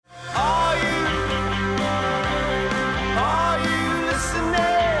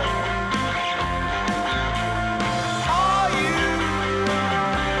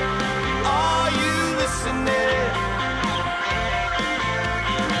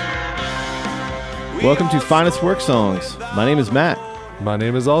Welcome to Finest Work Songs. My name is Matt, My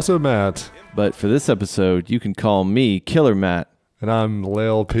name is also Matt, but for this episode, you can call me Killer Matt. and I'm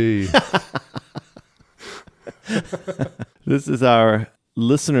Lil P. This is our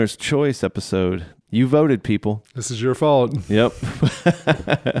listener's choice episode. You voted, people. This is your fault. Yep.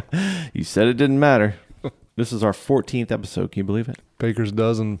 You said it didn't matter. This is our 14th episode. Can you believe it? Baker's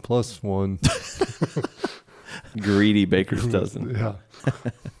dozen plus one. Greedy Baker's dozen. Yeah.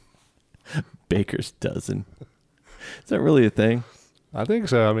 Baker's dozen. Is that really a thing? I think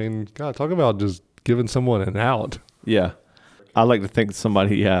so. I mean, God, talk about just giving someone an out. Yeah. I like to think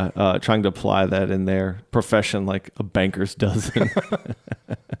somebody, trying to apply that in their profession, like a banker's dozen.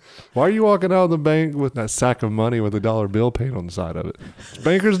 Why are you walking out of the bank with that sack of money with a dollar bill paint on the side of it?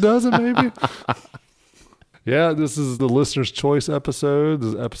 Baker's dozen, maybe? Yeah, this is the listener's choice episode.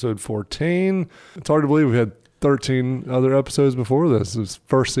 This is episode 14. It's hard to believe we had 13 other episodes before this. This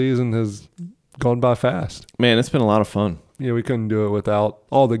first season has gone by fast. Man, it's been a lot of fun. Yeah, we couldn't do it without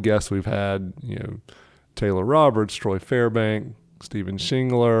all the guests we've had. You know, Taylor Roberts, Troy Fairbank, Steven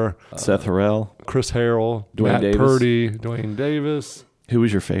Shingler, Seth Harrell. Chris Harrell, Dwayne Matt Davis. Purdy, Dwayne Davis. Who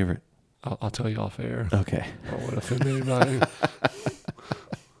was your favorite? I'll tell you off air. Okay. I don't want to offend anybody.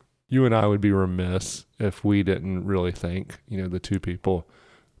 You and I would be remiss if we didn't really thank, the two people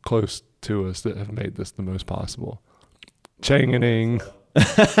close to us that have made this the most possible. Chang and Ing.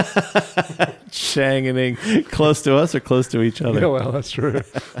 Chang and Ing. Close to us or close to each other? Yeah, well, that's true.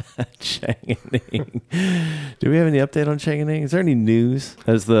 Chang and Ing. Do we have any update on Chang and Ing? Is there any news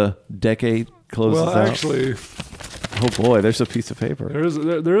as the decade closes Well, out? actually, Oh boy, there's a piece of paper. there is.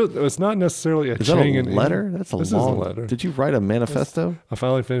 It's not necessarily a Is that Chang a and Ing. letter? That's a This long is a letter. Did you write a manifesto? I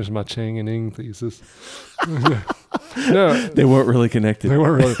finally finished my Chang and Ing thesis. No, They weren't really connected. they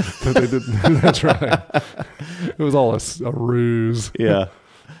weren't really. But they didn't. That's right. It was all a ruse. Yeah.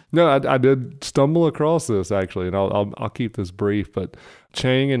 No, I did stumble across this actually, and I'll keep this brief. But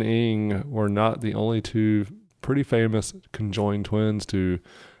Chang and Ing were not the only two pretty famous conjoined twins to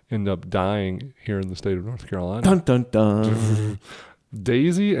end up dying here in the state of North Carolina. Dun dun dun.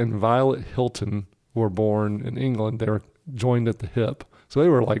 Daisy and Violet Hilton were born in England. They were joined at the hip, so they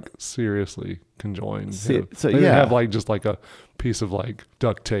were like seriously conjoined. So They didn't yeah. have like just like a piece of like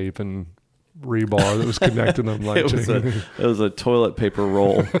duct tape and rebar that was connecting them. Like It was a toilet paper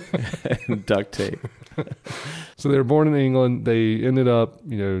roll and duct tape. So they were born in England. They ended up,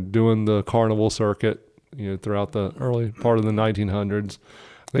 doing the carnival circuit, throughout the early part of the 1900s.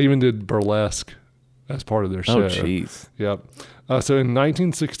 They even did burlesque as part of their show. Oh, jeez. Yep. So in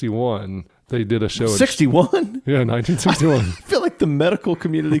 1961, they did a show. 61? Yeah, 1961. I feel like the medical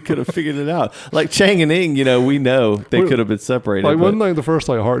community could have figured it out. Like Chang and Ing, we know they could have been separated. Like, but- wasn't like the first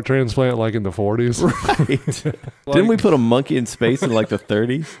like heart transplant like in the 40s? Right. Didn't we put a monkey in space in like the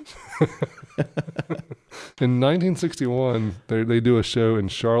 30s? In 1961, they do a show in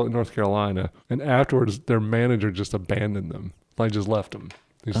Charlotte, North Carolina, and afterwards their manager just abandoned them, like just left them.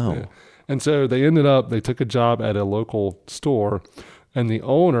 Oh. And so they took a job at a local store, and the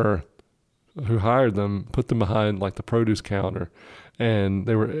owner who hired them put them behind like the produce counter, and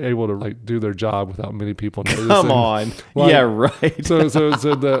they were able to like do their job without many people noticing. Come on. Like, yeah, right. So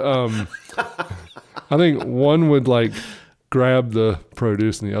the I think one would like grab the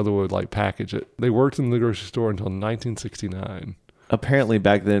produce and the other would like package it. They worked in the grocery store until 1969. Apparently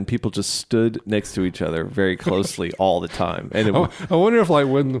back then people just stood next to each other very closely all the time. And I wonder if like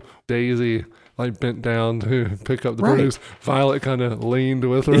when Daisy like bent down to pick up the Right. produce, Violet kind of leaned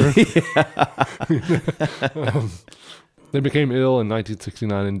with her. They became ill in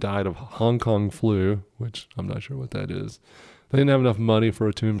 1969 and died of Hong Kong flu, which I'm not sure what that is. They didn't have enough money for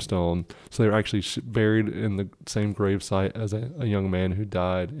a tombstone, so they were actually buried in the same gravesite as a young man who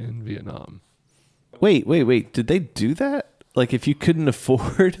died in Vietnam. Wait. Did they do that? Like if you couldn't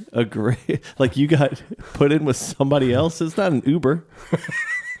afford a grave, like you got put in with somebody else, it's not an Uber.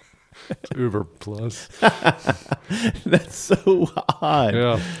 It's Uber Plus. That's so odd.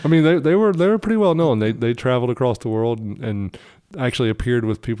 Yeah, I mean they were pretty well known. They traveled across the world and actually appeared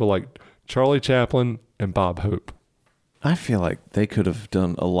with people like Charlie Chaplin and Bob Hope. I feel like they could have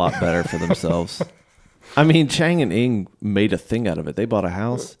done a lot better for themselves. I mean, Chang and Ing made a thing out of it. They bought a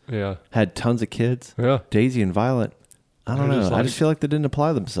house, Yeah, had tons of kids. yeah. Daisy and Violet. I don't They're know. just I just feel like they didn't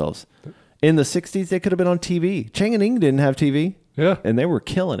apply themselves. In the 60s, they could have been on TV. Chang and Ing didn't have TV, Yeah, and they were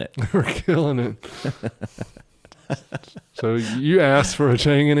killing it. we're killing it. So you asked for a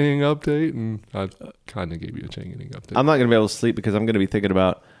Chang and Ing update, and I kind of gave you a Chang and Ing update. I'm not going to be able to sleep because I'm going to be thinking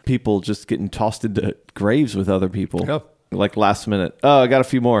about people just getting tossed into graves with other people. Yep. Like last minute. Oh, I got a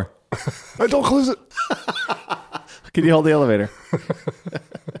few more. Hey, don't close it. Can you hold the elevator?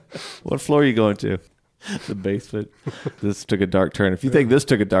 What floor are you going to? The basement. This took a dark turn. If you think this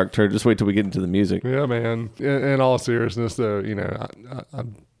took a dark turn, just wait till we get into the music. Yeah, man. In all seriousness, though, I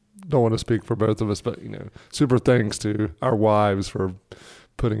don't want to speak for both of us, but super thanks to our wives for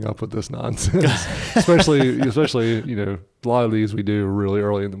putting up with this nonsense. especially a lot of these we do really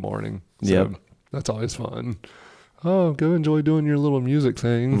early in the morning. So Yep. that's always fun. Oh, go enjoy doing your little music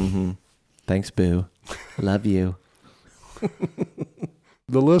thing. Mm-hmm. Thanks, Boo. Love you.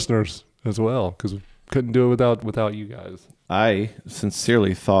 The listeners as well, because we couldn't do it without you guys. I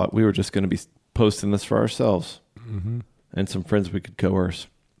sincerely thought we were just going to be posting this for ourselves Mm-hmm. and some friends we could coerce.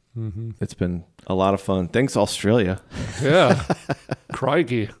 Mm-hmm. It's been a lot of fun. Thanks, Australia. Yeah.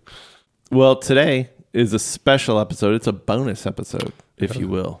 Crikey. Well, today is a special episode. It's a bonus episode, if you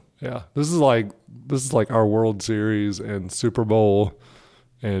will. Yeah. This is like our World Series and Super Bowl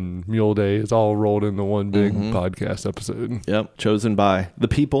and Mule Day is all rolled into one big podcast episode. Yep. Chosen by the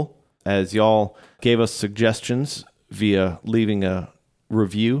people, as y'all gave us suggestions via leaving a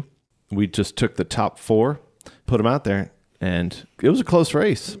review. We just took the top 4, put them out there, and it was a close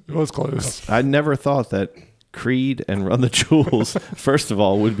race. It was close. I never thought that Creed and Run the Jewels, first of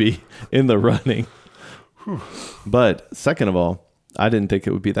all, would be in the running. But second of all, I didn't think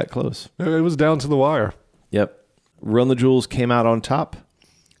it would be that close. It was down to the wire. Yep. Run the Jewels came out on top.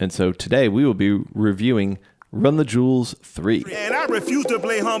 And so today we will be reviewing Run the Jewels 3. And I refuse to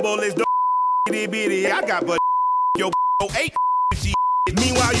play humble as the bitty. I got but yo 8 shit.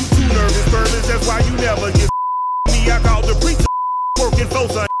 Meanwhile, you too nervous, burgers. That's why you never get me. I called the preacher working for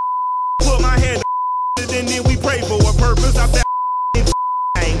son. Put my hand and then we pray for a purpose. I found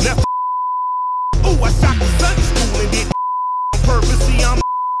ain't left. Ooh, I shot the Sunday school and did on purpose. See, I'm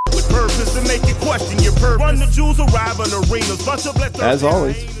with purpose to make you question your purpose. Run the Jewels arrive in arenas. Bunch of As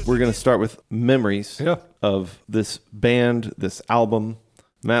always, we're going to start with memories Yeah. of this band, this album.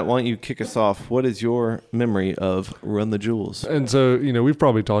 Matt, why don't you kick us off? What is your memory of Run the Jewels? And so, we've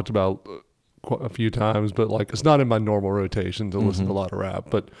probably talked about quite a few times, but like it's not in my normal rotation to listen to a lot of rap.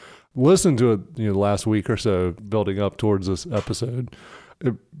 But listen to it, the last week or so, building up towards this episode,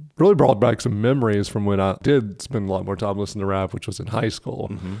 it really brought back some memories from when I did spend a lot more time listening to rap, which was in high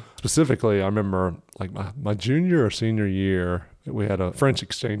school. Specifically, I remember like my junior or senior year, we had a French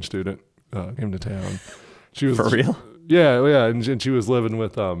exchange student came to town. She was For real? Yeah, and she was living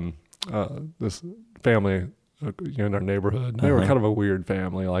with this family in our neighborhood. They were kind of a weird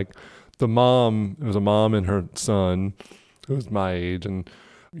family. Like it was a mom and her son who was my age, and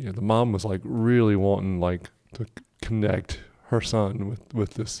the mom was like really wanting like to connect her son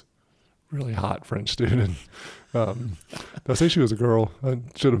with this really hot French student. Did I say she was a girl? I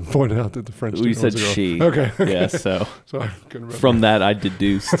should have pointed out that the French We student said was a girl. she. Okay. Yeah, so Sorry, couldn't remember. from that I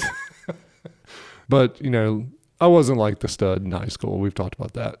deduced. But, I wasn't like the stud in high school. We've talked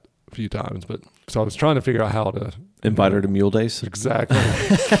about that a few times. But so I was trying to figure out how to Invite her to Mule Days? exactly.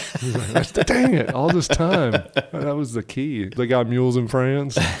 Dang it! All this time, that was the key. They got mules in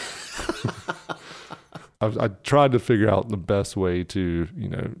France. I tried to figure out the best way to,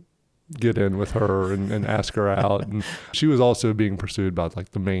 get in with her and ask her out. And she was also being pursued by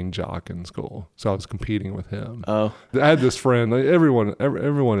like the main jock in school, so I was competing with him. Oh. I had this friend. Like everyone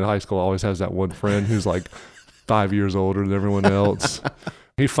in high school always has that one friend who's like 5 years older than everyone else.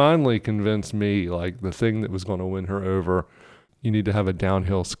 He finally convinced me, like, the thing that was going to win her over, you need to have a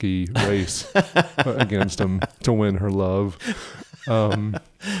downhill ski race against him to win her love. And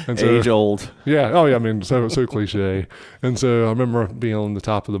so, Age old. yeah. Oh, yeah. I mean, so cliche. And so I remember being on the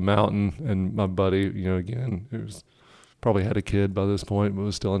top of the mountain, and my buddy, again, who was probably had a kid by this point, but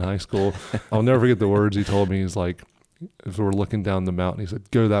was still in high school. I'll never forget the words he told me. He's like, as we're looking down the mountain, he said,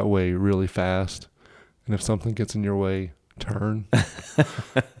 "Go that way really fast. And if something gets in your way, turn."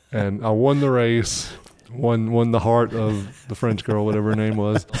 And I won the race, won the heart of the French girl, whatever her name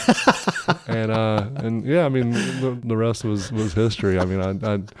was. And yeah, I mean, the rest was history. I mean,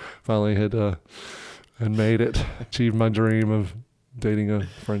 I finally had made it, achieved my dream of dating a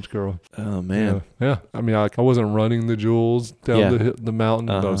French girl. Oh, man. Yeah. I mean, I wasn't running the Jewels down Yeah. the mountain,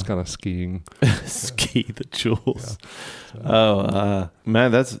 but I was kind of skiing. Ski the Jewels.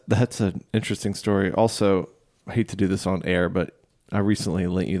 Man, that's an interesting story. Also, I hate to do this on air, but I recently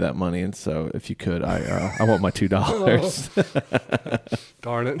lent you that money, and so if you could, I want my $2.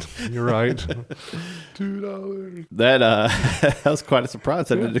 Darn it. You're right. $2. That was quite a surprise.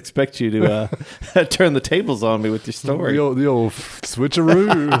 I didn't expect you to turn the tables on me with your story. The old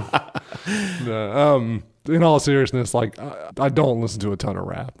switcheroo. No, in all seriousness, like I don't listen to a ton of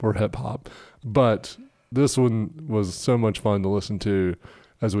rap or hip hop, but this one was so much fun to listen to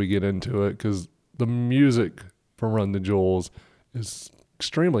as we get into it, because the music from Run the Jewels is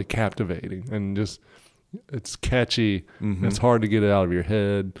extremely captivating, and just It's catchy. It's hard to get it out of your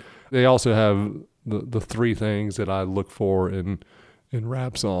head. They also have the three things that I look for in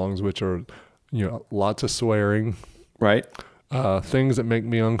rap songs, which are, lots of swearing, Right. Things that make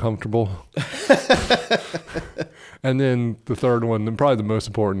me uncomfortable, and then the third one, and probably the most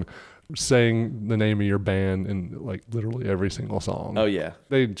important, saying the name of your band in like literally every single song. Oh yeah.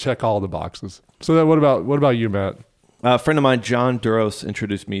 They check all the boxes. So then what about you, Matt? A friend of mine, John Duros,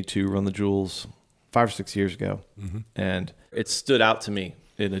 introduced me to Run the Jewels 5 or 6 years ago, and it stood out to me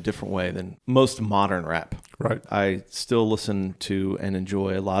in a different way than most modern rap. Right. I still listen to and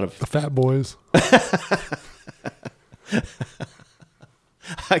enjoy a lot of The Fat Boys.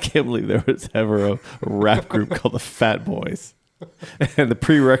 I can't believe there was ever a rap group called the Fat Boys. And the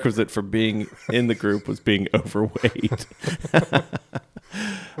prerequisite for being in the group was being overweight.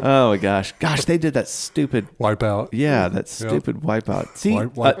 Oh my gosh. Gosh, they did that stupid Wipeout. Yeah, that stupid Wipeout. See,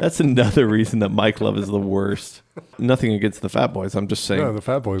 Wipeout. That's another reason that Mike Love is the worst. Nothing against the Fat Boys. I'm just saying. Yeah, the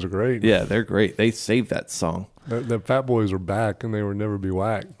Fat Boys are great. Yeah, they're great. They saved that song. The Fat Boys are back, and they will never be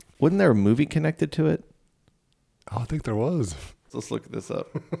whacked. Wasn't there a movie connected to it? Oh, I think there was. Let's look this up.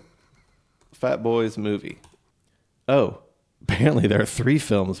 Fat Boys movie. Oh, apparently there are 3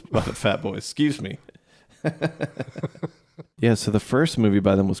 films by the Fat Boys. Excuse me. Yeah, so the first movie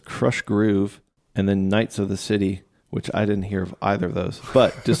by them was Crush Groove, and then Knights of the City, which I didn't hear of either of those.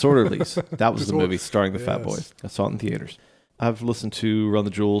 But Disorderlies, that was the movie starring the Fat Boys. I saw it in theaters. I've listened to Run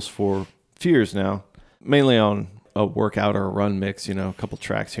the Jewels for a few years now, mainly on a workout or a run mix, a couple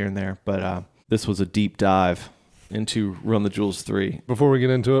tracks here and there. But this was a deep dive into Run the Jewels 3. Before we get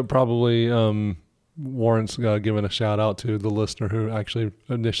into it, probably warrants giving a shout out to the listener who actually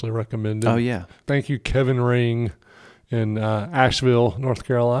initially recommended. Oh, yeah. Thank you, Kevin Ring in Asheville, North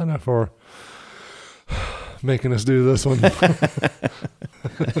Carolina, for making us do this one.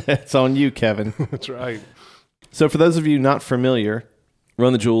 It's on you, Kevin. That's right. So for those of you not familiar,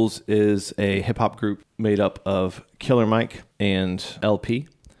 Run the Jewels is a hip-hop group made up of Killer Mike and LP.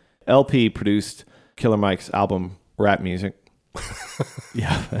 LP produced Killer Mike's album Rap Music.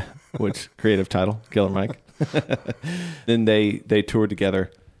 Yeah, which creative title, Killer Mike. Then they toured together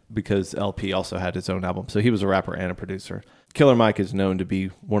because LP also had his own album. So he was a rapper and a producer. Killer Mike is known to be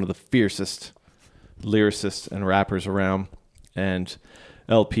one of the fiercest lyricists and rappers around. And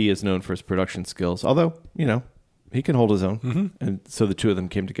LP is known for his production skills. Although, he can hold his own. And so the two of them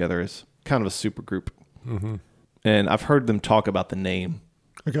came together as kind of a super group. And I've heard them talk about the name.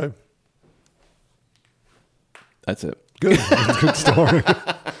 Okay. That's it. Good. Good story.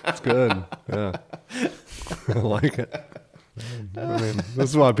 It's good. Yeah. I like it. I mean, this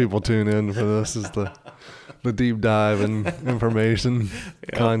is why people tune in for this, is the deep dive and information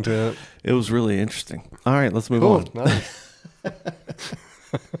content. It was really interesting. All right, let's move on. Nice.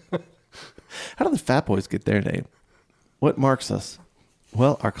 How did the Fat Boys get their name? What marks us?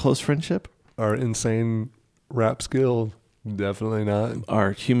 Well, our close friendship? Our insane rap skill? Definitely not.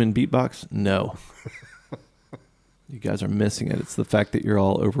 Our human beatbox? No. You guys are missing it. It's the fact that you're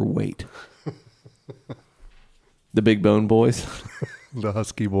all overweight. The Big Bone Boys. The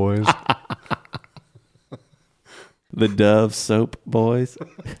Husky Boys. The Dove Soap Boys.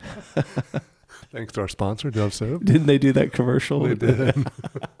 Thanks to our sponsor, Dove Soap. Didn't they do that commercial? They did.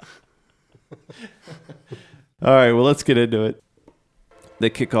 All right, well, let's get into it. They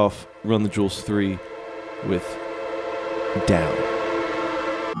kick off Run the Jewels 3 with Down.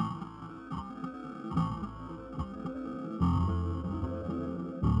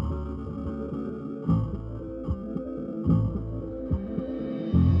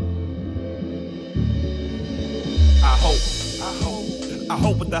 I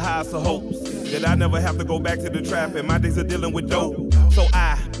hope with the highest of hopes that I never have to go back to the trap and my days of dealing with dope. So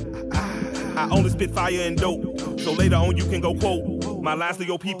I only spit fire and dope. So later on you can go quote my lines to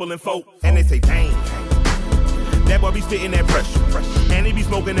your people and folk. And they say, dang, that boy be spitting that pressure. And he be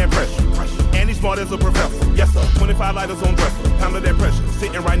smoking that pressure. And he's smart as a professor. Yes sir, 25 lighters on dresser. Pound of that pressure,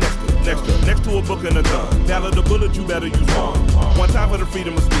 sitting right next to a book and a gun. Valid the bullet, you better use one time for the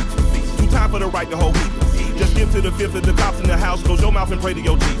freedom of speech. 2 times for the right to hold heat. Just give to the fifth of the cops in the house. Close your mouth and pray to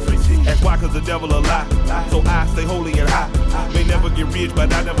your Jesus. That's why, cause the devil a lie. So I stay holy and high. May never get rich,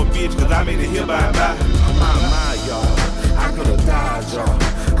 but I never bitch, cause I made it here by and by. My, y'all. I could've died, y'all.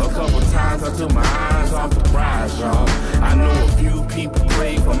 A couple times I took my eyes off the prize, y'all. I know a few people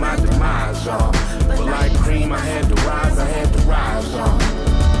prayed for my demise, y'all. But like cream, I had to rise, y'all.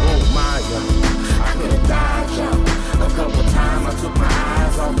 Oh my, y'all. I could've died, y'all. A couple times I took my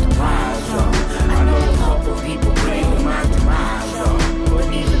eyes off the prize, y'all. I know a couple people prayed for my demise, y'all. But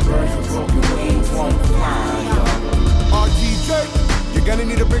even birds with broken wings won't fly, y'all. RTJ, you're gonna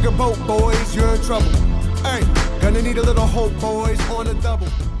need a bigger boat, boys. You're in trouble. Hey, gonna need a little hope, boys, on the double.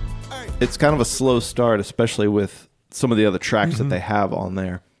 It's kind of a slow start, especially with some of the other tracks that they have on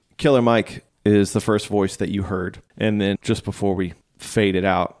there. Killer Mike is the first voice that you heard. And then just before we fade it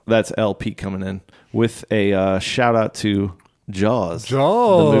out, that's LP coming in with a shout out to Jaws. The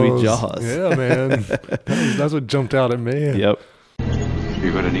movie Jaws. Yeah, man. That's what jumped out at me. Yep.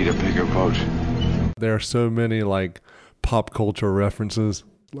 You're going to need a bigger boat. There are so many like pop culture references.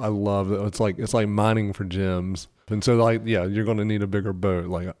 I love it. It's like mining for gems. And so like, yeah, you're going to need a bigger boat.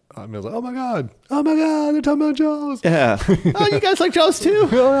 Like, I mean, I was like, oh my God, they're talking about Jaws. Yeah. Oh, you guys like Jaws too?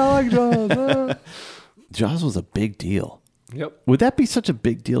 Oh, I like Jaws. Jaws was a big deal. Yep. Would that be such a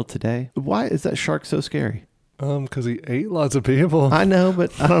big deal today? Why is that shark so scary? Because he ate lots of people. I know,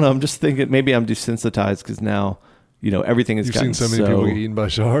 but I don't know. I'm just thinking maybe I'm desensitized because now, everything has You've gotten seen so many people get eaten by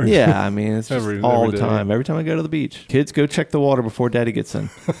sharks. Yeah, I mean, it's just all the day. time. Every time I go to the beach. Kids, go check the water before Daddy gets in.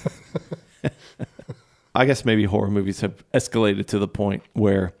 I guess maybe horror movies have escalated to the point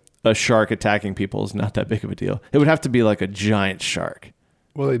where a shark attacking people is not that big of a deal. It would have to be like a giant shark.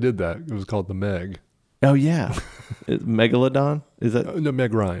 Well, they did that. It was called the Meg. Oh, yeah. Megalodon? Is that? No,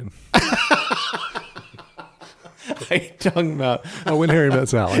 Meg Ryan. Are you talking about? Oh, When Harry Met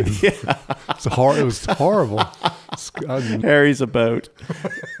Sally. Yeah. It was horrible. Harry's a boat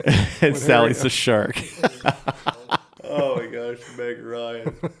and Sally's a shark. Oh my gosh, Meg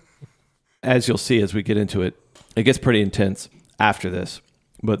Ryan. As you'll see as we get into it, it gets pretty intense after this.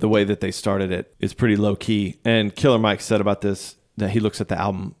 But the way that they started it is pretty low key. And Killer Mike said about this that he looks at the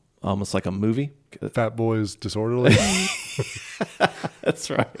album almost like a movie. Fat Boys Disorderly.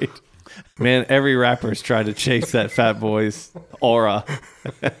 That's right. Man, every rapper's trying to chase that Fat Boys aura.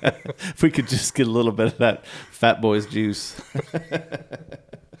 If we could just get a little bit of that Fat Boys juice.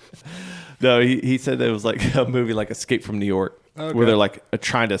 No, he said that it was like a movie like Escape from New York, where they're like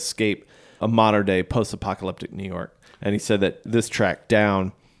trying to escape a modern day post-apocalyptic New York. And he said that this track,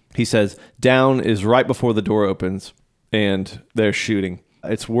 Down, he says, Down is right before the door opens and they're shooting.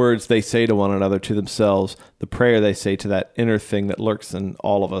 It's words they say to one another, to themselves, the prayer they say to that inner thing that lurks in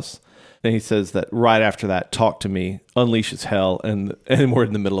all of us. And he says that right after that, Talk to Me unleashes hell, and we're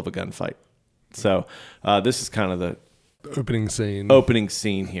in the middle of a gunfight. So this is kind of the opening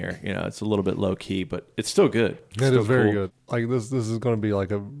scene here. It's a little bit low key, but it's still good. It is very good. Like this is going to be like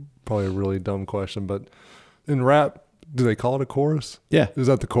probably a really dumb question, but in rap, do they call it a chorus? Yeah. Is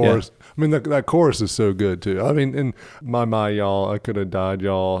that the chorus? Yeah. I mean, that chorus is so good too. I mean, in my y'all, I could have died,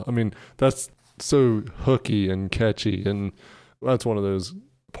 y'all. I mean, that's so hooky and catchy, and that's one of those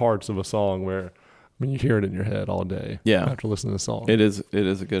parts of a song where, I mean, you hear it in your head all day. Yeah. After listening to the song. It is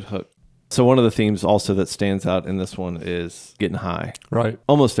a good hook. So one of the themes also that stands out in this one is getting high. Right.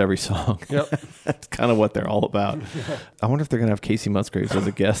 Almost every song. Yep. That's kind of what they're all about. I wonder if they're going to have Casey Musgraves as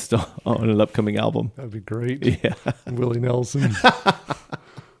a guest on an upcoming album. That'd be great. Yeah. Willie Nelson.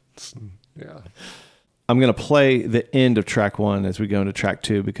 Yeah. I'm going to play the end of track 1 as we go into track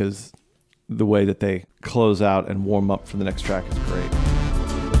 2 because the way that they close out and warm up for the next track is great.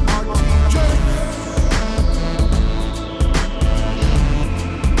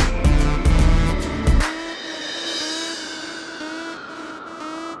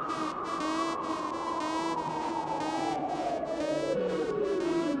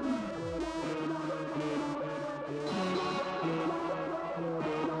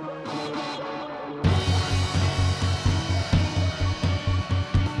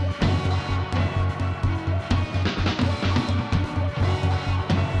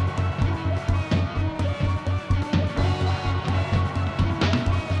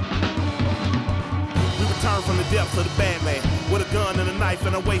 From the depths of the bad man, with a gun and a knife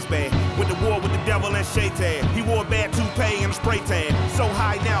and a waistband, with the war with the devil and Shaitan. He wore a bad toupee and a spray tan, so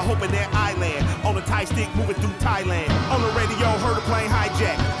high now hoping that I land on a Thai stick moving through Thailand. On the radio heard a plane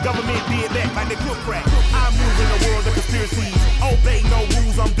hijack, government did that like they cook crack. I move in the world of conspiracies, obey no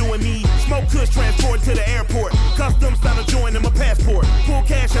rules, I'm doing me. Smoke kush transported to the airport, customs found a joint in my passport. Full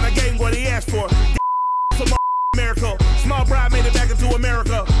cash and I gave him what he asked for. America, small bride made it back into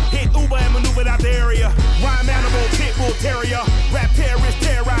America. Hit Uber and maneuvered out the area. Rhyme animal, pit bull terrier. Rap terrorist,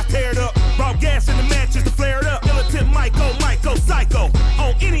 terrorized, teared up. Brought gas in the matches to flare it up. Militant Michael, psycho.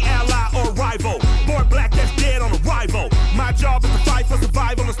 On any ally or rival. Born black, that's dead on arrival. My job is to fight for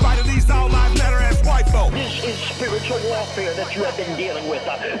survival. In spite of these, all lives matter as wifo. This is spiritual warfare that you have been dealing with.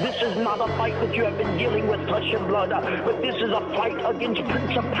 This is not a fight that you have been dealing with flesh and blood, but this is a fight against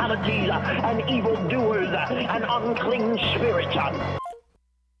principalities and evildoers and unclean spirits.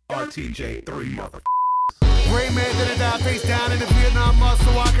 RTJ 3 mother. Great man didn't die face down in the Vietnam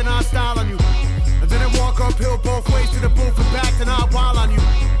muscle, walking our style on you. And then walk uphill both ways to the booth and back, and I'll wild on you.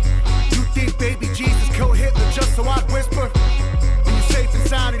 You think baby Jesus coat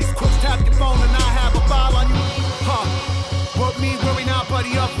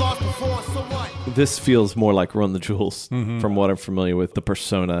This feels more like Run the Jewels from what I'm familiar with, the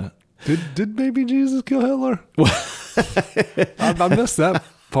persona. Did baby Jesus kill Hitler? I missed that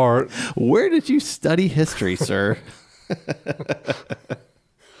part. Where did you study history, sir?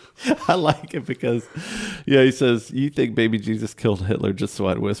 I like it because, he says, you think baby Jesus killed Hitler just so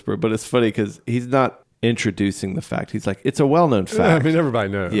I'd whisper. But it's funny because he's not introducing the fact. He's like, it's a well-known fact. Yeah, I mean, everybody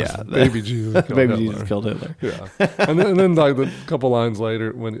knows. Yeah. Baby Jesus killed baby Hitler. Jesus killed Hitler. Yeah. And then like the couple lines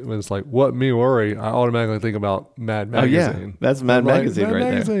later, when it's like, what me worry, I automatically think about Mad Magazine. Oh, yeah. That's Mad Magazine right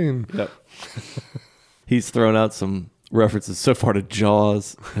Magazine. there. Yep. He's thrown out some references so far to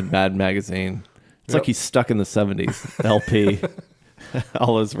Jaws and Mad Magazine. It's like he's stuck in the 70s. LP.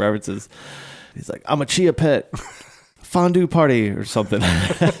 All those references. He's like, I'm a chia pet. Fondue party or something.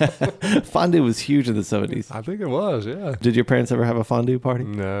 Fondue was huge in the 70s. I think it was, yeah. Did your parents ever have a fondue party?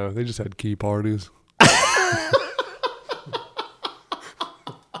 No, they just had key parties.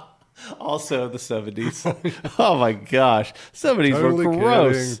 Also the 70s. Oh my gosh. 70s Totally were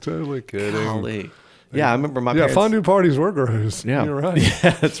gross. Totally kidding. Golly. Yeah, I remember my Yeah, parents. fondue parties were gross. Yeah. You're right.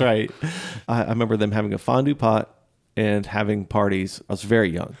 Yeah, that's right. I remember them having a fondue pot and having parties. I was very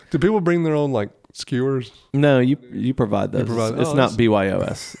young. Do people bring their own like skewers? No, you provide those. provide- It's oh, not that's-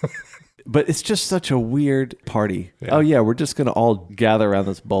 BYOS. But it's just such a weird party. Yeah. Oh yeah, we're just gonna all gather around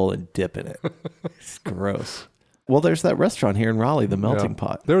this bowl and dip in it. It's gross. Well, there's that restaurant here in Raleigh, the Melting Yeah.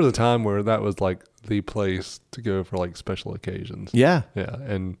 Pot. There was a time where that was like the place to go for like special occasions. Yeah. Yeah,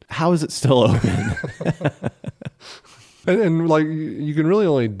 and How is it still open? and like you can really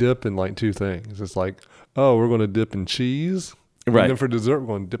only dip in like two things. It's like, oh, we're going to dip in cheese, Right. And then for dessert, we're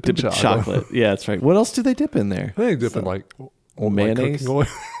going to dip, Dip in in chocolate. Yeah, that's right. What else do they dip in there? I think dip in like Mayonnaise? cooking oil.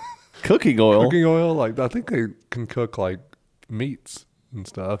 Cooking oil. Cooking oil, like I think they can cook like meats and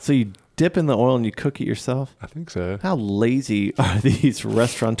stuff. So you dip in the oil and you cook it yourself? I think so. How lazy are these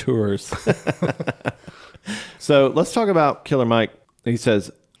restaurateurs? So let's talk about Killer Mike. He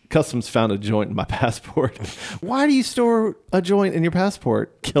says, Customs found a joint in my passport. Why do you store a joint in your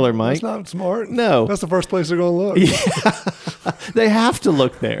passport, Killer Mike? That's not smart. No. That's the first place they're going to look. They have to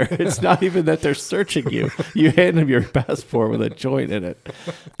look there. It's not even that they're searching you. You hand them your passport with a joint in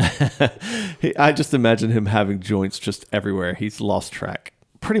it. I just imagine him having joints just everywhere. He's lost track.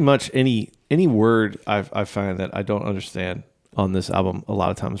 Pretty much any word I find that I don't understand on this album a lot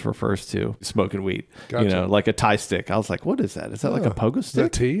of times refers to smoking weed. Gotcha. You know, like a Thai stick. I was like, what is that? Is that like a pogo Is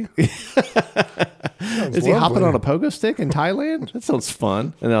that stick? tea? Is he hopping on a pogo stick in Thailand? That sounds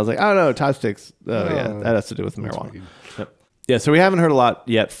fun. And I was like, oh no, Thai sticks. Oh yeah, that has to do with marijuana. weed. Yep. Yeah, so we haven't heard a lot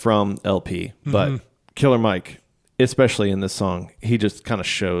yet from LP, but Killer Mike, especially in this song, he just kind of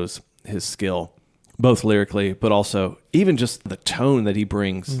shows his skill, both lyrically, but also even just the tone that he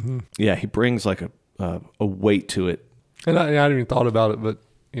brings. Yeah, he brings like a weight to it. And I hadn't even thought about it, but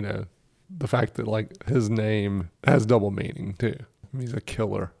you know, the fact that like his name has double meaning too. I mean, he's a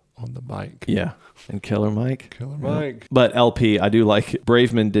killer on the mic. Yeah, and Killer Mike. Killer Mike. But LP, I do like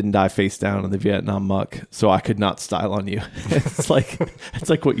Braveman didn't die face down in the Vietnam muck, so I could not style on you. It's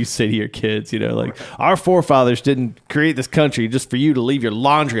like what you say to your kids, you know, like our forefathers didn't create this country just for you to leave your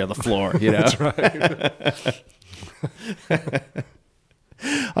laundry on the floor, you know. That's right.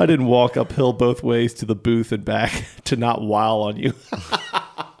 I didn't walk uphill both ways to the booth and back to not wow on you.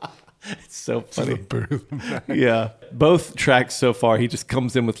 It's so funny. Yeah. Both tracks so far, he just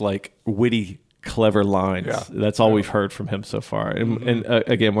comes in with like witty, clever lines. Yeah. That's all we've heard from him so far. And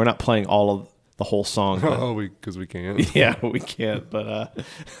again, we're not playing all of the whole song. But, Oh, because we can't. yeah, we can't. But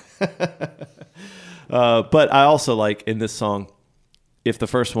but I also like in this song, if the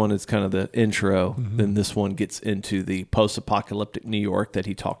first one is kind of the intro, then this one gets into the post-apocalyptic New York that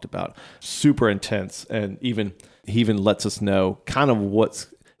he talked about. Super intense, and he even lets us know kind of what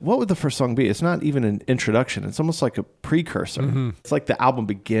would the first song be. It's not even an introduction. It's almost like a precursor. It's like the album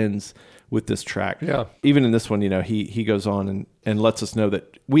begins with this track. Yeah. Even in this one, you know, he goes on and lets us know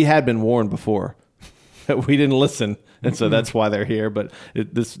that we had been warned before. That we didn't listen, and so that's why they're here. But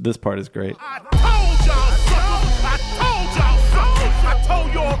this part is great. I told y'all, suckers. I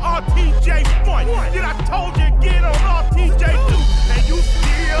told y'all, RTJ fun. Then I told you get on RTJ too, and you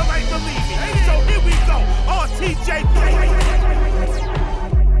still ain't believe me. So here we go, RTJ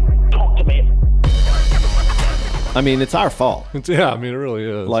 3. Talk to me. I mean, it's our fault. Yeah, I mean, it really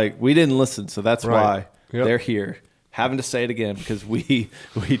is. Like we didn't listen, so that's Right. why Yep. they're here, having to say it again because we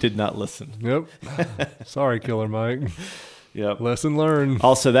did not listen. Yep. Sorry, Killer Mike. Yep. Lesson learned.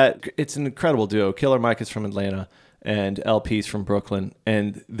 Also, that it's an incredible duo. Killer Mike is from Atlanta, and LP's from Brooklyn,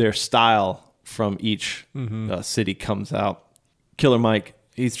 and their style from each city comes out. Killer Mike,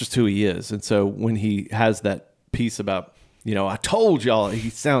 he's just who he is, and so when he has that piece about, you know, I told y'all, he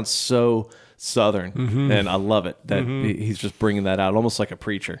sounds so Southern, and I love it that he's just bringing that out, almost like a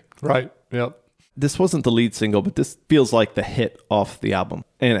preacher. Right. Yep. This wasn't the lead single, but this feels like the hit off the album,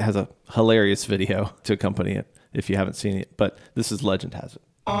 and it has a hilarious video to accompany it if you haven't seen it. But this is Legend Has It.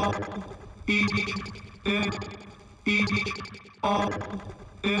 Hear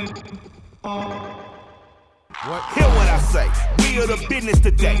what I say. We are the business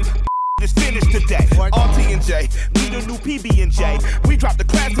today. Is finished today. RT&J, we the new PB&J. We dropped the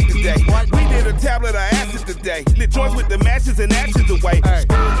classic today. We did a tablet of acid today. Lit joints with the matches and actions away.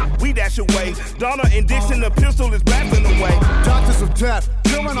 We dash away. Donna and Dixon, the pistol is blasting away. Doctors of death,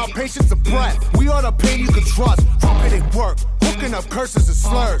 killing our patients of breath. We are the pain you can trust. Trumpet work, hooking up curses and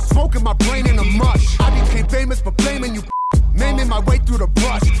slurs. Smoking my brain in a mush. I became famous for blaming you. Naming my way through the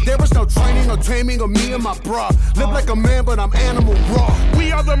brush. There was no training or taming of me and my bruh. Live like a man, but I'm animal raw.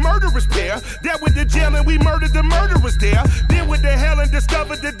 We are the murderous pair. That with the jail and we murdered the murderers there. Then with the hell and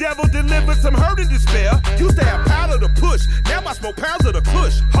discovered the devil delivered some hurt and despair. Used to have powder to push. Now I smoke pounds of the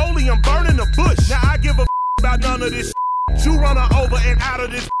kush. Holy, I'm burning the bush. Now I give a about none of this. You run her over and out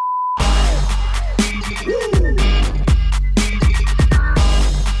of this.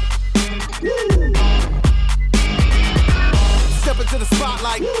 Step into the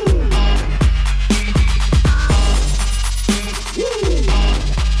spotlight.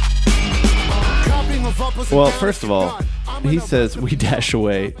 Well, first of all, he says we dash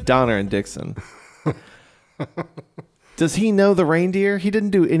away Donner and Dixon. Does he know the reindeer? He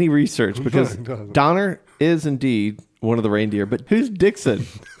didn't do any research because Donner is indeed one of the reindeer, but who's Dixon?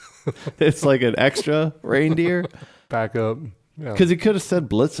 It's like an extra reindeer. Back up. Yeah. Because he could have said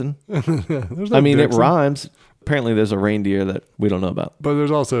Blitzen. No I mean, Dixon. it rhymes. Apparently, there's a reindeer that we don't know about. But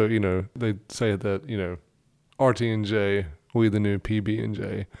there's also, they say that, RT&J, we the new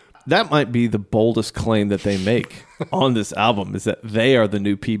PB&J. That might be the boldest claim that they make on this album is that they are the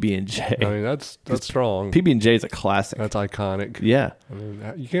new PB&J. I mean, that's strong. PB&J is a classic. That's iconic. Yeah. I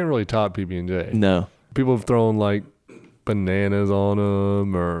mean, you can't really top PB&J. No. People have thrown like bananas on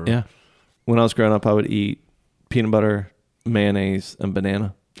them or... Yeah. When I was growing up, I would eat peanut butter, mayonnaise, and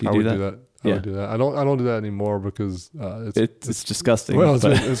banana. Do you do that? I would do that. I don't do that anymore because it's disgusting. Well,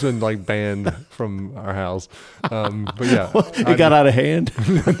 it's been like banned from our house. But yeah, it got out of hand.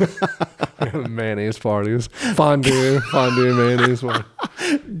 Mayonnaise parties, fondue mayonnaise.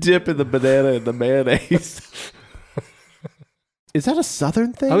 Dip in the banana and the mayonnaise. Is that a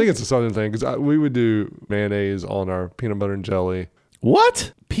Southern thing? I think it's a Southern thing because we would do mayonnaise on our peanut butter and jelly.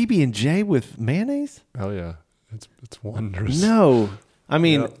 What? PB&J with mayonnaise? Hell yeah, it's wondrous. No. I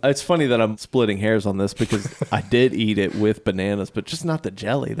mean, It's funny that I'm splitting hairs on this because I did eat it with bananas, but just not the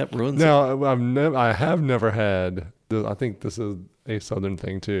jelly. That ruins it. No, I have never had. I think this is a Southern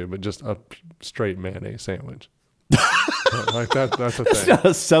thing too, but just a straight mayonnaise sandwich. Like that's a thing. It's not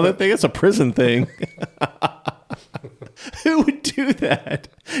a Southern thing. It's a prison thing. Who would do that?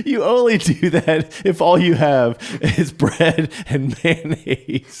 You only do that if all you have is bread and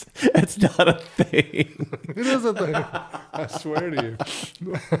mayonnaise. That's not a thing. It is a thing. I swear to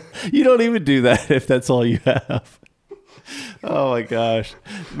you. You don't even do that if that's all you have. Oh my gosh.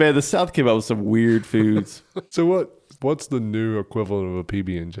 Man, the South came out with some weird foods. So what's the new equivalent of a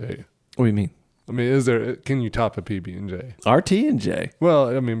PB&J? What do you mean? I mean, can you top a PB&J? RT&J.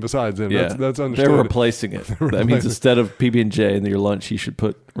 Well, I mean, besides them, Yeah, that's understood. they're replacing it. That means instead of PB&J in your lunch, you should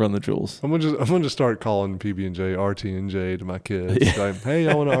put Run the Jewels. I'm gonna just start calling PB&J RT&J to my kids. Yeah. Like, hey,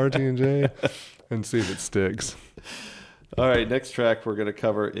 I want an RT&J, and see if it sticks. All right, next track we're gonna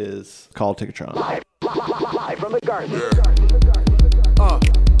cover is called Ticketron. Live from the garden.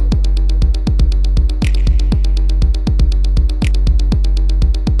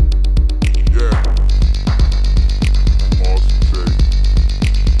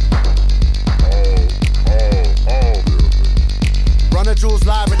 Jewels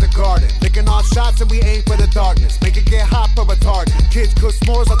live at the garden, licking off shots and we aim for the darkness. Make it get hot for a target. Kids cook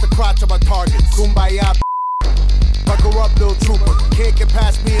s'mores off the crotch of our targets. Kumbaya, buckle up, little trooper. Can't get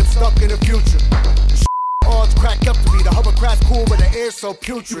past me, I'm stuck in the future. Odds cracked up to me, the hovercraft cool, but the air's so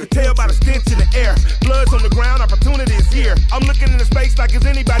putrid. You can tell by the stench in the air. Blood's on the ground, opportunity is here. I'm looking into space like is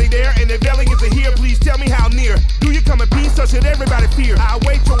anybody there? And if aliens are here, please tell me how near. Do you come in peace or should everybody fear? I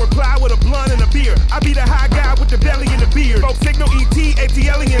await your reply with a blunt and a beer. I be the high guy with the belly and the beard. Smoke signal ET,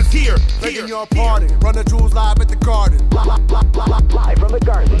 aliens here. Begging your pardon, run the jewels live at the garden. Live from the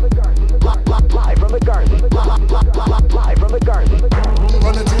garden. Live from the garden. Live from the garden.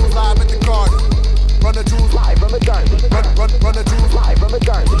 Run the jewels live at the garden. Run the jewels live from the garden. Run the jewels live from the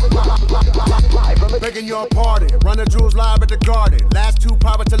garden. Live from the begging your pardon. Run the jewels live at the garden. Last two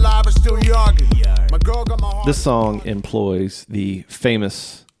poppers alive are still yarging. My girl got my heart. This song employs the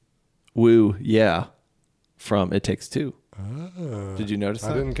famous Woo, yeah, from It Takes Two. Did you notice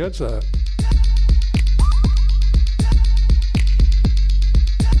that? I didn't catch that.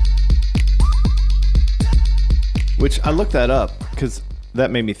 Which I looked that up because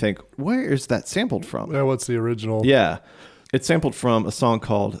that made me think, where is that sampled from? Yeah, what's the original? Yeah. It's sampled from a song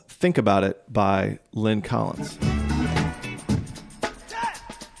called Think About It by Lynn Collins.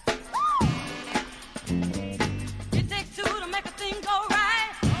 It takes two to make a thing go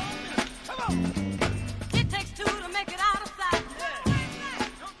right. Come on. It takes two to make it out of sight.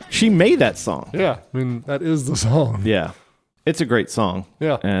 She made that song. Yeah, I mean, that is the song. Yeah. It's a great song.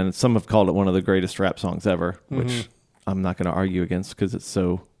 Yeah. And some have called it one of the greatest rap songs ever, which I'm not going to argue against because it's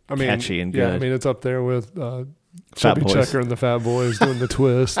so catchy and good. Yeah, I mean, it's up there with Fat Chubby Boys. Checker and the Fat Boys doing the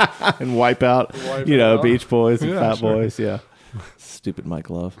twist. And Wipeout, Wipeout. Beach Boys and Yeah, Fat sure. Boys. Yeah. Stupid Mike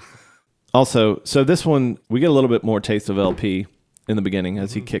Love. Also, so this one, we get a little bit more taste of LP in the beginning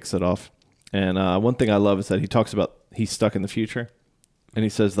as he kicks it off. And one thing I love is that he talks about he's stuck in the future. And he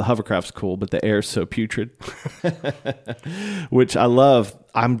says the hovercraft's cool, but the air's so putrid. Which I love.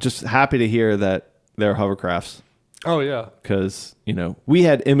 I'm just happy to hear that there are hovercrafts. Oh, yeah. Because, we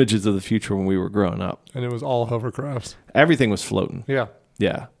had images of the future when we were growing up. And it was all hovercrafts. Everything was floating. Yeah.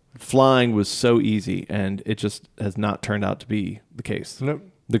 Yeah. Flying was so easy, and it just has not turned out to be the case. Nope.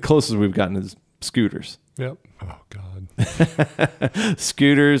 The closest we've gotten is scooters. Yep. Oh, God.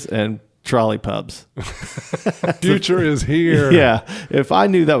 Scooters and trolley pubs. Future is here. Yeah. If I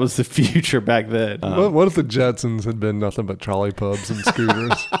knew that was the future back then. What if the Jetsons had been nothing but trolley pubs and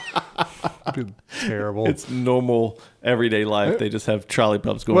scooters? It'd be terrible. It's normal everyday life. They just have trolley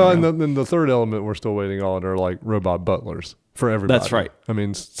pubs going Well, around. and then the third element we're still waiting on are like robot butlers for everybody. That's right. I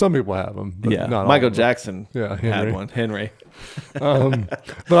mean, some people have them, but Yeah. not all Michael of them. Jackson Yeah, had Henry. one. Henry.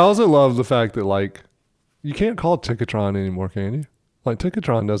 But I also love the fact that like you can't call it Ticketron anymore, can you? Like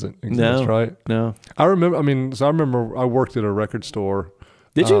Ticketron doesn't exist, No. right? No. I remember I worked at a record store.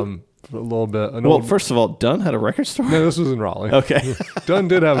 Did you? For a little bit. Well, first of all, Dunn had a record store? no, this was in Raleigh. Okay. Dunn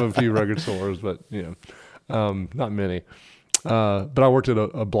did have a few record stores, but not many. But I worked at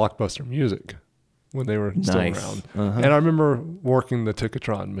a Blockbuster Music when they were still Nice. around, Uh-huh. and I remember working the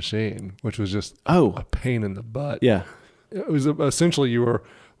Ticketron machine, which was just a pain in the butt. Yeah. It was essentially you were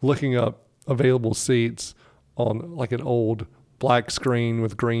looking up available seats on like an old black screen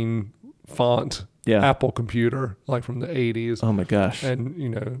with green font, Apple computer, like from the 80s. Oh my gosh.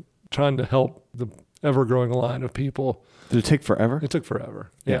 And, trying to help the ever-growing line of people. Did it take forever? It took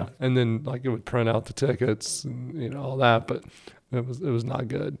forever. Yeah. And then like it would print out the tickets and, all that, but it was not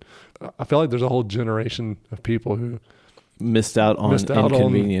good. I feel like there's a whole generation of people who Missed out on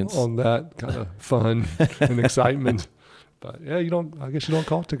inconvenience. on that kind of fun and excitement. But yeah, I guess you don't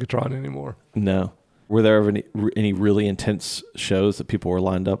call it Ticketron anymore. No. Were there ever any really intense shows that people were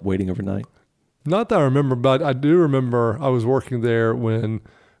lined up waiting overnight? Not that I remember, but I do remember I was working there when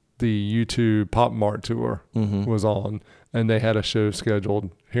the U2 Pop Mart tour was on, and they had a show scheduled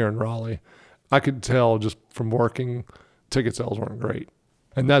here in Raleigh. I could tell just from working, ticket sales weren't great.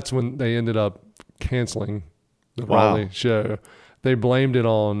 And that's when they ended up canceling the Raleigh show. They blamed it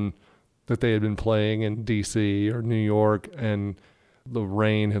on that they had been playing in D.C. or New York, and the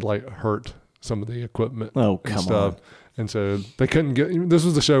rain had like hurt some of the equipment Oh, and come stuff. on. And so they couldn't get. This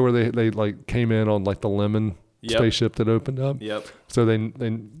was the show where they like came in on like the Lemon spaceship that opened up. Yep. So they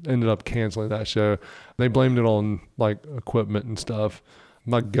ended up canceling that show. They blamed it on like equipment and stuff.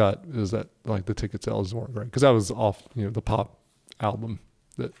 My gut is that like the ticket sales weren't great because that was off the pop album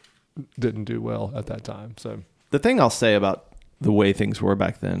that didn't do well at that time. So The thing I'll say about the way things were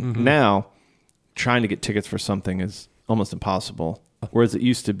back then, now trying to get tickets for something is almost impossible. Whereas it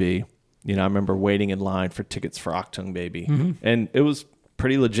used to be, I remember waiting in line for tickets for Octung Baby. And it was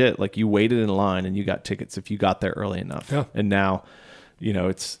pretty legit. Like you waited in line and you got tickets if you got there early enough. Yeah. And now,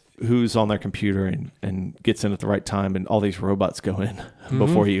 it's who's on their computer and gets in at the right time, and all these robots go in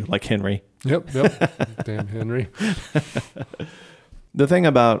before you, like Henry. Yep. Damn Henry. The thing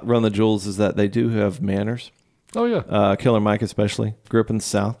about Run the Jewels is that they do have manners. Oh yeah. Killer Mike especially grew up in the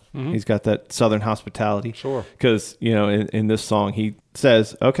South. He's got that Southern hospitality. Sure. Because, in this song, he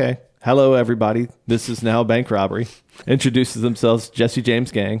says, okay, hello, everybody. This is now bank robbery. Introduces themselves, Jesse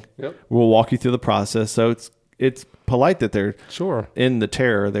James Gang. Yep. We'll walk you through the process. So it's polite that they're Sure. in the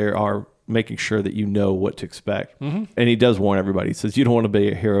terror. They are making sure that you know what to expect. And he does warn everybody. He says, you don't want to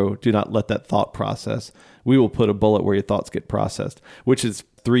be a hero. Do not let that thought process. We will put a bullet where your thoughts get processed, which is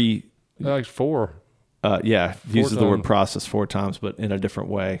Like 4. uses the word times. process 4 times, but in a different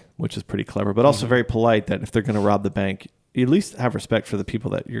way, which is pretty clever, but also very polite that if they're going to rob the bank, you at least have respect for the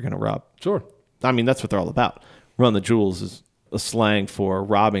people that you're going to rob. Sure. I mean, that's what they're all about. Run the Jewels is a slang for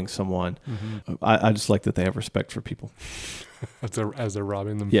robbing someone. I just like that they have respect for people. As they're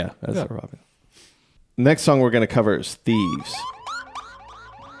robbing them. Yeah, as they're robbing. Next song we're going to cover is Thieves.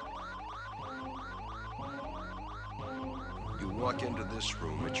 You walk into this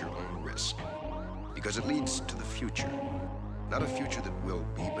room at your own risk, because it leads to the future. Not a future that will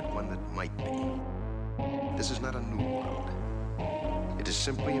be, but one that might be. This is not a new world. It is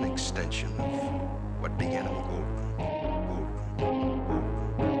simply an extension of what began in the old one.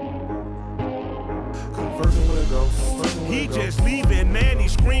 Conversing with a ghost. He just leaving, man, he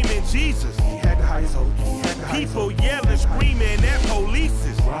screaming Jesus. He had the highest hope. People yelling, screaming at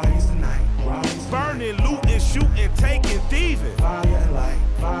polices. Rise the night, rise. Burning, looting, shooting, taking, thieving. Fire and light,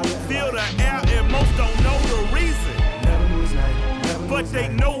 fire. Feel the air and most don't know the reason. Never knew his name, but they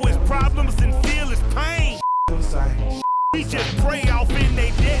know his problems and feel his pain. We just pray off in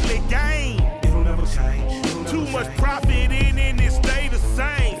they deadly game. It'll never change. Too much profit in and it stay the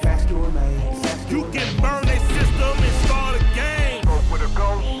same. Facts to remain. You can burn a system and start a game. With a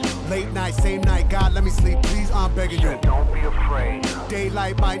ghost. Late night, same night, God, let me sleep, please, I'm begging you. Don't be afraid.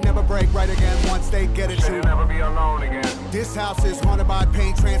 Daylight might never break right again once they get it You'll true. never be alone again. This house is haunted by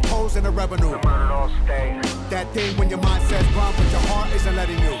pain, transposing the revenue. The murdered all stay. That thing when your mind says run, but your heart isn't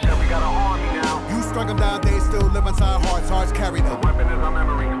letting you. Said we got an army now. You struck them down, they still live inside hearts, hearts carry them. The weapon is a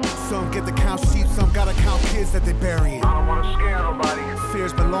memory. Some get to count sheep, some gotta count kids that they burying. I don't want to scare nobody.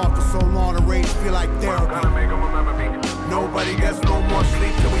 Fear's been lost for so long, the rage feel like Gotta therapy. make them remember me. Nobody gets no more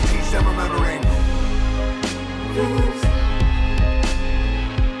sleep till we teach them remembering.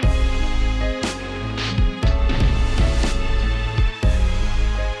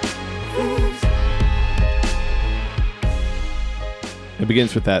 It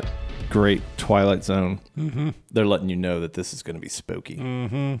begins with that great Twilight Zone. They're letting you know that this is going to be spooky.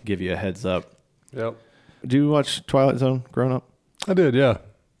 Give you a heads up. Yep. Do you watch Twilight Zone growing up? I did, yeah.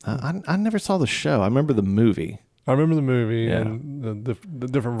 I never saw the show. I remember the movie. I remember the movie Yeah. and the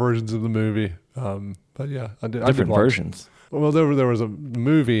different versions of the movie. But yeah, I did. Different watch- versions. Well, there was a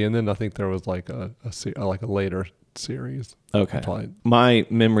movie, and then I think there was like a later series. Okay. Twilight. My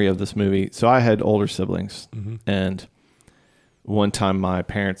memory of this movie. So I had older siblings, and one time my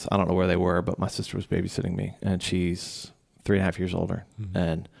parents, I don't know where they were, but my sister was babysitting me, and she's 3.5 years older,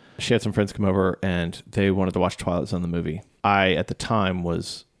 and she had some friends come over, and they wanted to watch Twilight Zone, the movie. I, at the time,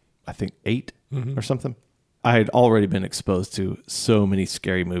 was, I think, 8 or something. I had already been exposed to so many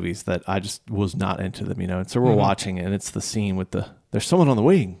scary movies that I just was not into them, And so we're watching it, and it's the scene with there's someone on the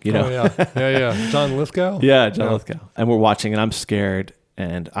wing, Oh, yeah. John Lithgow? Yeah, John Lithgow. And we're watching, and I'm scared,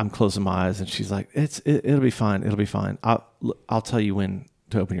 and I'm closing my eyes, and she's like, it'll be fine. It'll be fine. I'll tell you when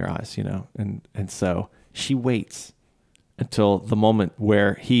to open your eyes, And so she waits until the moment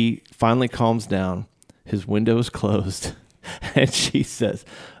where he finally calms down, his window is closed, and she says,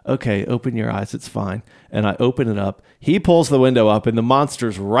 okay, open your eyes. It's fine. And I open it up. He pulls the window up, and the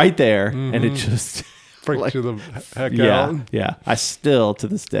monster's right there, and it just Freaks you the heck yeah, out. yeah. I still, to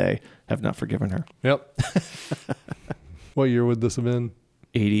this day, have not forgiven her. Yep. What year would this have been?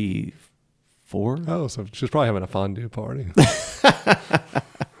 84? Oh, so she's probably having a fondue party.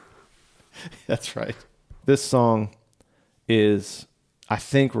 That's right. This song is, I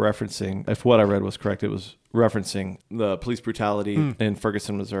think, referencing, if what I read was correct, it was referencing the police brutality in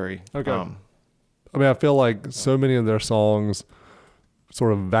Ferguson, Missouri. Okay. I mean, I feel like so many of their songs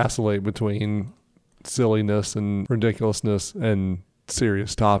sort of vacillate between silliness and ridiculousness and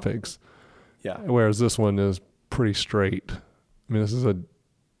serious topics. Yeah. Whereas this one is pretty straight. I mean, this is a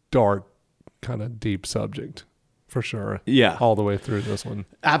dark, kind of deep subject for sure. Yeah. All the way through this one.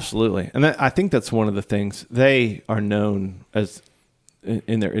 Absolutely. And I think that's one of the things they are known as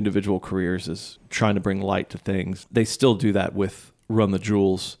in their individual careers as trying to bring light to things. They still do that with Run the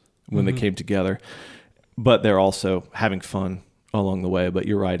Jewels when they came together, but they're also having fun along the way. But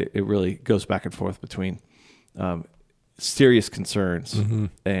you're right. It really goes back and forth between serious concerns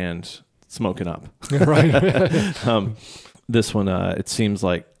and smoking up. Right. This one, it seems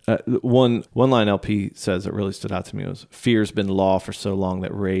like one line LP says that really stood out to me was, fear's been law for so long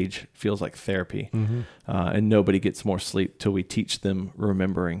that rage feels like therapy. And nobody gets more sleep till we teach them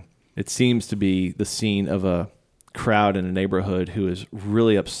remembering. It seems to be the scene of a crowd in a neighborhood who is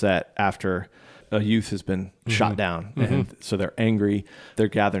really upset after a youth has been shot down. And so they're angry. They're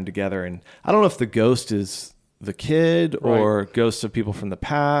gathering together. And I don't know if the ghost is the kid or ghosts of people from the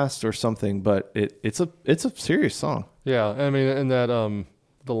past or something, but it's a serious song. Yeah. I mean, and that,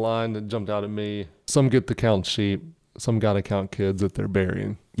 the line that jumped out at me, some get to count sheep, some got to count kids that they're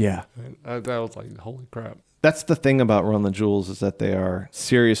burying. Yeah. And that was like, holy crap. That's the thing about Run the Jewels, is that they are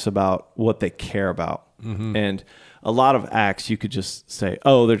serious about what they care about. And a lot of acts you could just say,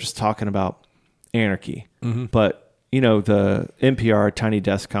 oh, they're just talking about anarchy. But, you know, the NPR Tiny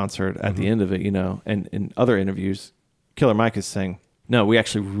Desk concert at the end of it, you know, and in other interviews, Killer Mike is saying, no, we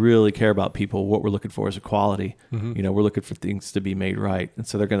actually really care about people. What we're looking for is equality. You know, we're looking for things to be made right. And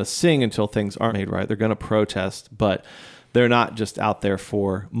so they're going to sing until things aren't made right. They're going to protest, but they're not just out there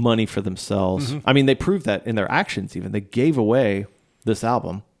for money for themselves. I mean, they proved that in their actions even. They gave away this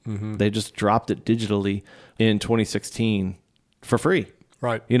album. They just dropped it digitally in 2016 for free.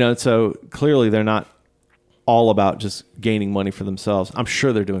 Right. You know, and so clearly they're not all about just gaining money for themselves. I'm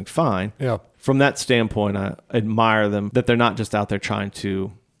sure they're doing fine. Yeah. From that standpoint, I admire them that they're not just out there trying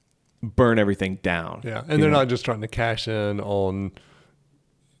to burn everything down. Yeah. And they're not just trying to cash in on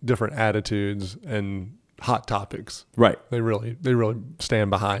different attitudes and hot topics. Right. They really stand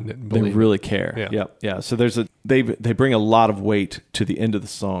behind it and They believe really it. care. Yeah. Yep. Yeah. So they bring a lot of weight to the end of the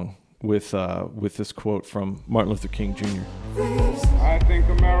song with this quote from Martin Luther King Jr. I think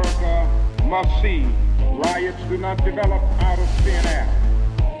America must see riots do not develop out of thin air.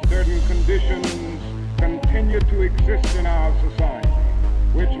 Certain conditions continue to exist in our society,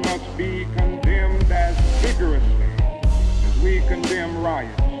 which must be condemned as vigorously as we condemn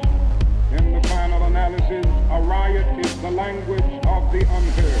riots. In the final analysis, a riot is the language of the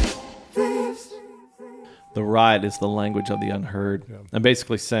unheard. The riot is the language of the unheard. I'm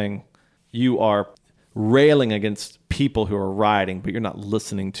basically saying you are railing against people who are rioting, but you're not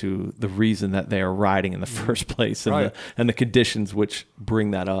listening to the reason that they are rioting in the first place and the conditions which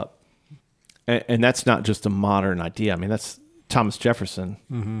bring that up. And that's not just a modern idea. I mean, that's Thomas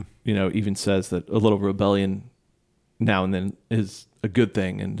Jefferson, you know, even says that a little rebellion now and then is a good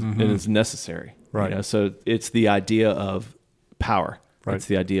thing and is necessary. Right. You know? So it's the idea of power. Right. It's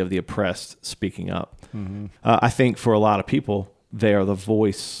the idea of the oppressed speaking up. I think for a lot of people, they are the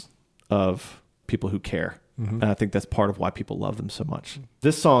voice of people who care. And I think that's part of why people love them so much.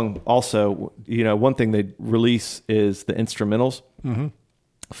 This song also, you know, one thing they release is the instrumentals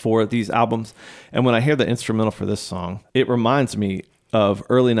for these albums. And when I hear the instrumental for this song, it reminds me of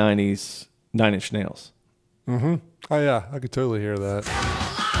early 90s Nine Inch Nails. Oh, yeah. I could totally hear that.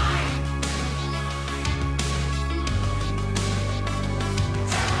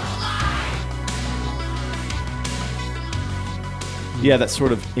 Yeah, that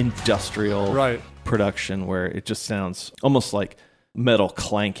sort of industrial Right. production where it just sounds almost like metal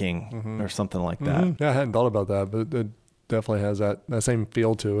clanking or something like that. Yeah, I hadn't thought about that, but it definitely has that same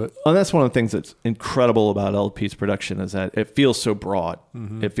feel to it. And that's one of the things that's incredible about LP's production is that it feels so broad.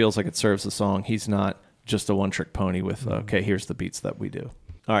 It feels like it serves the song. He's not just a one-trick pony with, okay, here's the beats that we do.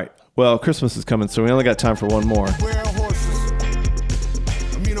 All right. Well, Christmas is coming, so we only got time for one more. Where are horses?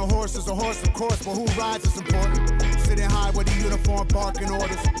 I mean, a horse is a horse, of course, but who rides is important. Sitting high with the uniform, barking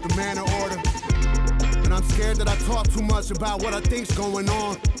orders, the man of order. And I'm scared that I talk too much about what I think's going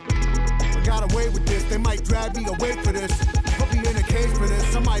on. I got away with this, they might drag me away for this. Put me in a cage for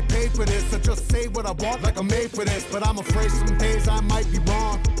this, I might pay for this. Or just say what I want like I'm made for this. But I'm afraid some days I might be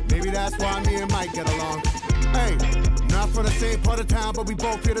wrong. Maybe that's why me and Mike get along. Hey, not from the same part of town, but we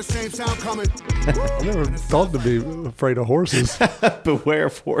both hear the same sound coming. I never thought to be afraid of horses. Beware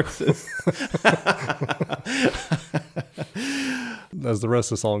of horses. As the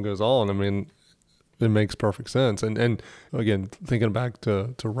rest of the song goes on, I mean, it makes perfect sense. And again, thinking back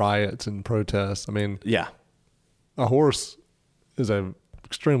to riots and protests, I mean, Yeah. a horse is an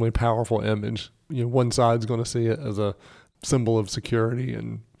extremely powerful image. You know, one side's going to see it as a symbol of security,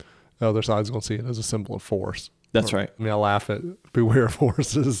 and the other side's going to see it as a symbol of force. That's right. I mean, I laugh at beware of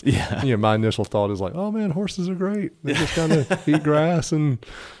horses. Yeah. You know, my initial thought is like, oh man, horses are great. They just kind of eat grass and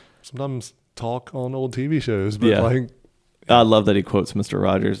sometimes talk on old TV shows. But Yeah. like, I love that he quotes Mr.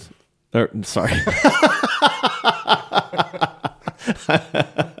 Rogers. Sorry.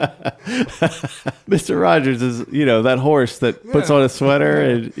 Mr. Rogers is, you know, that horse that puts on a sweater.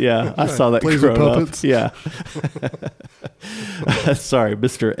 And I saw that Plays with growing up. puppets. Yeah. Sorry,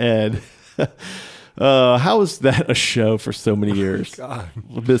 Mr. Ed. How was that a show for so many years? God.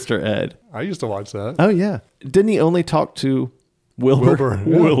 Mr. Ed. I used to watch that. Oh, yeah. Didn't he only talk to Wilbur?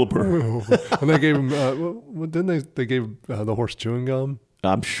 Yeah. Wilbur. And they gave him, didn't they gave the horse chewing gum?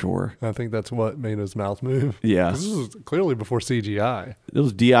 I'm sure. I think that's what made his mouth move. Yeah. This was clearly before CGI. It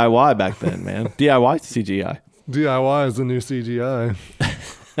was DIY back then, man. DIY CGI. DIY is the new CGI.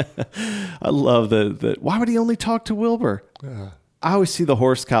 I love that. Why would he only talk to Wilbur? Yeah. I always see the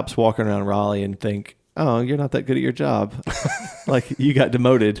horse cops walking around Raleigh and think, oh, you're not that good at your job. Like you got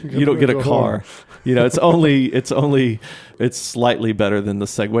demoted. You don't get a car. You know, it's slightly better than the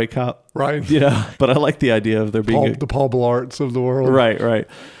Segway cop. Right. You know, but I like the idea of there being the Paul Blarts of the world. Right.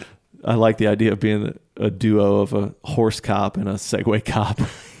 I like the idea of a duo of a horse cop and a Segway cop.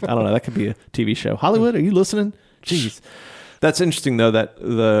 I don't know. That could be a TV show. Hollywood, are you listening? Jeez. That's interesting, though, that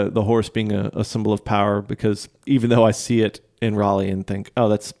the horse being a symbol of power, because even though I see it in Raleigh and think, oh,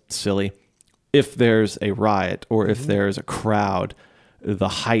 that's silly, if there's a riot or if there's a crowd, the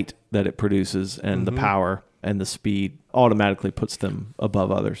height that it produces and the power and the speed automatically puts them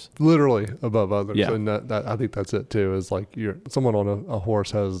above others. Literally above others. Yeah. And that I think that's it too, is like someone on a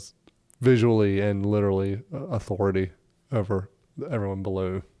horse has visually and literally authority over everyone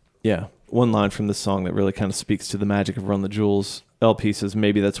below. Yeah. One line from this song that really kind of speaks to the magic of Run the Jewels. LP says,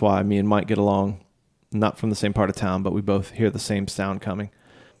 maybe that's why me and Mike get along, not from the same part of town, but we both hear the same sound coming.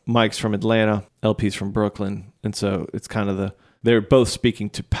 Mike's from Atlanta, LP's from Brooklyn. And so it's kind of they're both speaking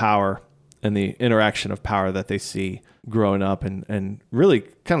to power and the interaction of power that they see growing up. And really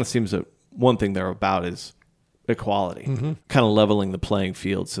kind of seems that one thing they're about is equality, kind of leveling the playing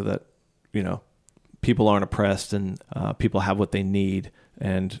field so that, people aren't oppressed and people have what they need.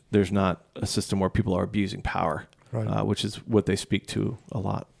 And there's not a system where people are abusing power, Right. Which is what they speak to a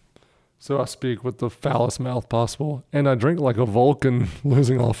lot. So I speak with the foulest mouth possible, and I drink like a Vulcan,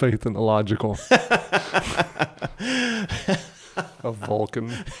 losing all faith in the logical. A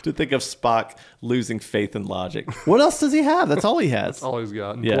Vulcan. To think of Spock losing faith in logic. What else does he have? That's all he has. That's all he's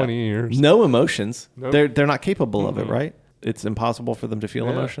got in 20 years. No emotions. Nope. They're not capable of it, right? It's impossible for them to feel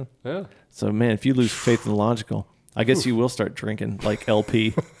emotion. Yeah. So, man, if you lose faith in the logical, I guess you will start drinking like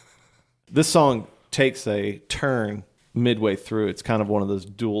LP. This song takes a turn midway through. It's kind of one of those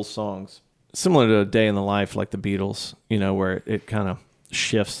dual songs, similar to A Day in the Life, like the Beatles, where it kind of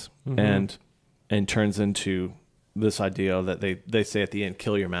shifts and turns into this idea that they say at the end,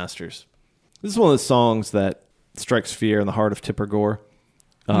 kill your masters. This is one of the songs that strikes fear in the heart of Tipper Gore.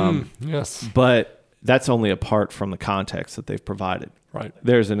 Yes. But that's only apart from the context that they've provided. Right.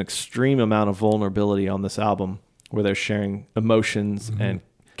 There's an extreme amount of vulnerability on this album where they're sharing emotions and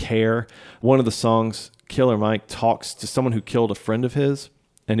care. One of the songs, Killer Mike talks to someone who killed a friend of his,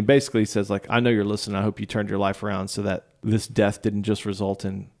 and he basically says, like, I know you're listening. I hope you turned your life around so that this death didn't just result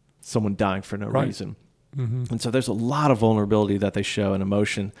in someone dying for no reason. And so there's a lot of vulnerability that they show and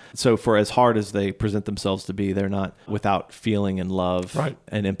emotion. So for as hard as they present themselves to be, they're not without feeling and love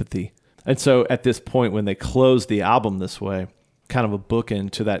and empathy. And so at this point, when they close the album this way, kind of a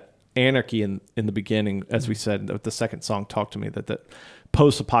bookend to that anarchy in the beginning, as we said, the second song, Talk to Me, that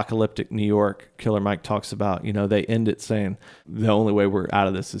post-apocalyptic New York, Killer Mike talks about, they end it saying, the only way we're out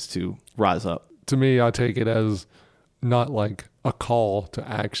of this is to rise up. To me, I take it as not like a call to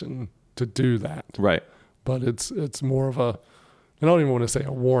action to do that. Right. But it's more of I don't even want to say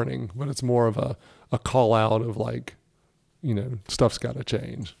a warning, but it's more of a call out of like, stuff's got to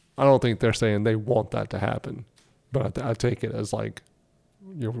change. I don't think they're saying they want that to happen, but I take it as like,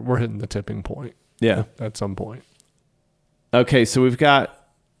 we're hitting the tipping point. Yeah. At some point. Okay, so we've got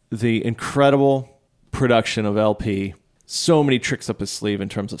the incredible production of LP. So many tricks up his sleeve in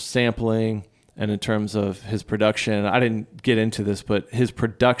terms of sampling and in terms of his production. I didn't get into this, but his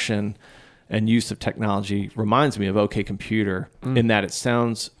production and use of technology reminds me of OK Computer in that it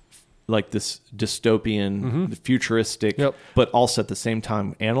sounds like this dystopian, futuristic, but also at the same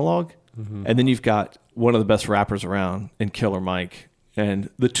time analog. And then you've got one of the best rappers around in Killer Mike. And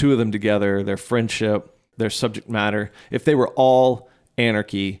the two of them together, their friendship, their subject matter, if they were all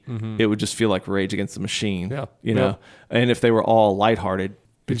anarchy, it would just feel like Rage Against the Machine, you know? And if they were all lighthearted,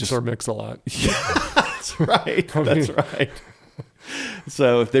 it just mix a lot. That's right. That's right.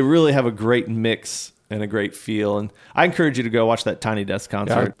 So if they really have a great mix and a great feel, and I encourage you to go watch that Tiny Desk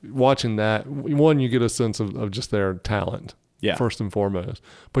concert. Yeah, watching that, one, you get a sense of just their talent, first and foremost,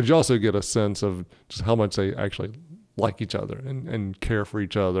 but you also get a sense of just how much they actually like each other and care for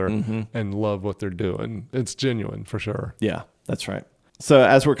each other and love what they're doing. It's genuine for sure. Yeah, that's right. So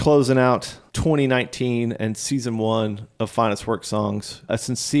as we're closing out 2019 and season 1 of Finest Work Songs, a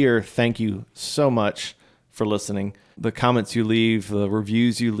sincere thank you so much for listening. The comments you leave, the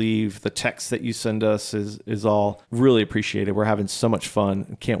reviews you leave, the texts that you send us is all really appreciated. We're having so much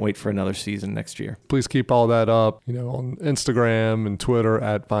fun. Can't wait for another season next year. Please keep all that up, on Instagram and Twitter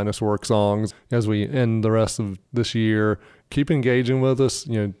at Finest Work Songs. As we end the rest of this year, keep engaging with us.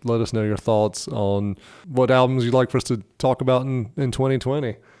 Let us know your thoughts on what albums you'd like for us to talk about in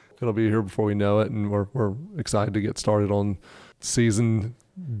 2020. It'll be here before we know it, and we're excited to get started on season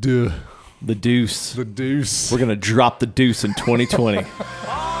 2. The deuce. The deuce. We're going to drop the deuce in 2020.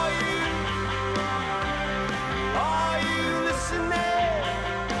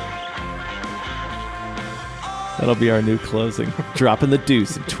 That'll be our new closing. Dropping the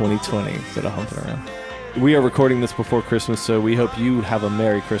deuce in 2020 instead of humping around. We are recording this before Christmas, so we hope you have a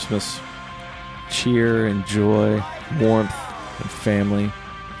Merry Christmas. cheer and joy, warmth and family,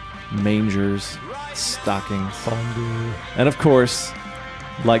 mangers, stockings, Fondue. and of course,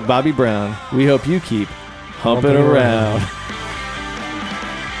 like Bobby Brown, we hope you keep humping around.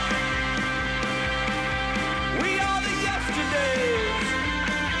 We are the yesterdays,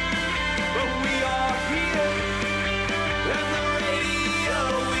 but we are here, and the radio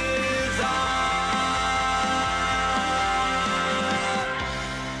is on.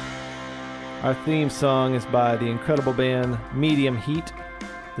 Our theme song is by the incredible band Medium Heat.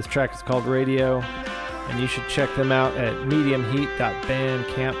 This track is called Radio, and you should check them out at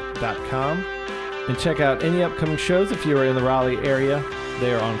mediumheat.bandcamp.com. And check out any upcoming shows if you are in the Raleigh area.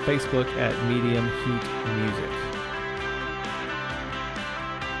 They are on Facebook at Medium Heat Music.